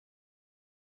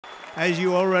As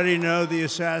you already know, the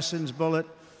assassin's bullet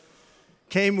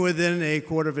came within a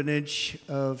quarter of an inch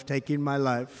of taking my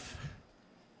life.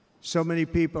 So many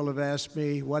people have asked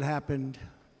me, what happened?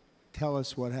 Tell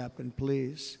us what happened,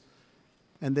 please.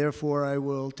 And therefore, I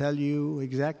will tell you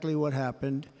exactly what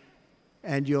happened,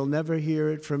 and you'll never hear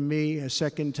it from me a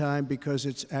second time because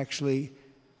it's actually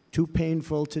too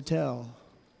painful to tell.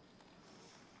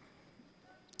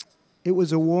 It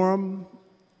was a warm,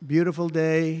 beautiful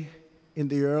day in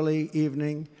the early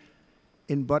evening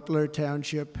in Butler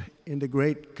Township in the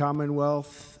great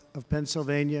Commonwealth of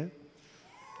Pennsylvania.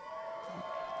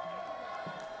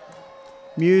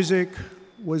 Music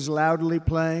was loudly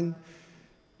playing,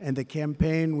 and the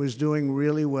campaign was doing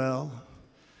really well.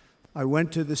 I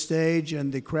went to the stage,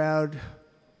 and the crowd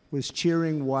was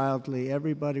cheering wildly.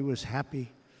 Everybody was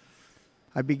happy.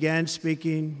 I began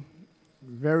speaking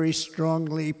very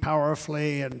strongly,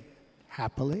 powerfully, and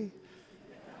happily,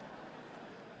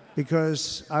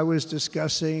 because I was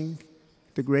discussing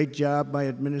the great job my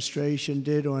administration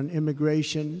did on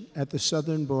immigration at the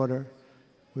southern border.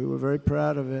 We were very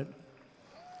proud of it.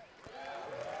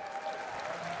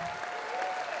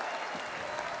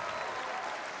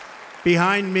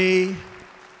 Behind me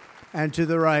and to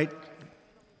the right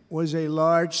was a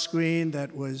large screen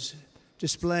that was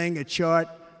displaying a chart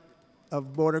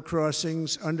of border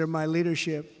crossings under my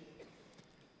leadership.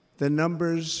 The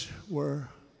numbers were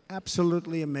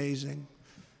absolutely amazing.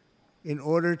 In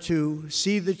order to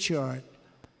see the chart,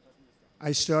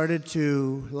 I started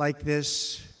to, like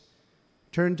this,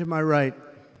 turn to my right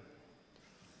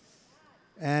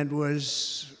and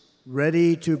was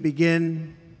ready to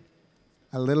begin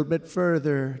a little bit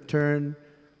further turn,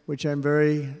 which I'm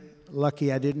very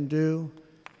lucky I didn't do,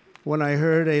 when I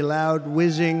heard a loud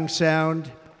whizzing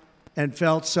sound and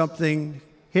felt something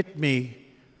hit me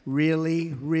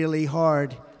really, really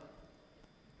hard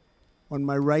on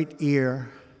my right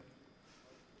ear.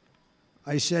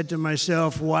 I said to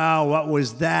myself, wow, what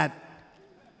was that?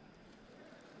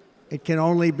 It can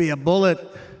only be a bullet.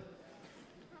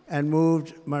 And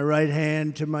moved my right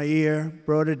hand to my ear,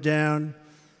 brought it down.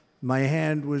 My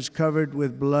hand was covered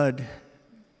with blood,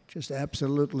 just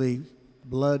absolutely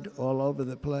blood all over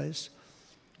the place.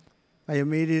 I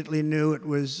immediately knew it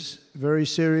was very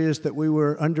serious, that we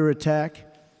were under attack,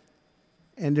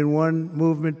 and in one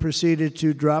movement proceeded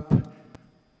to drop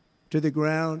to the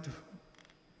ground.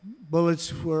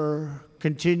 Bullets were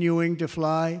continuing to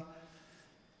fly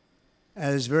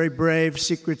as very brave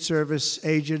Secret Service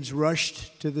agents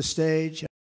rushed to the stage.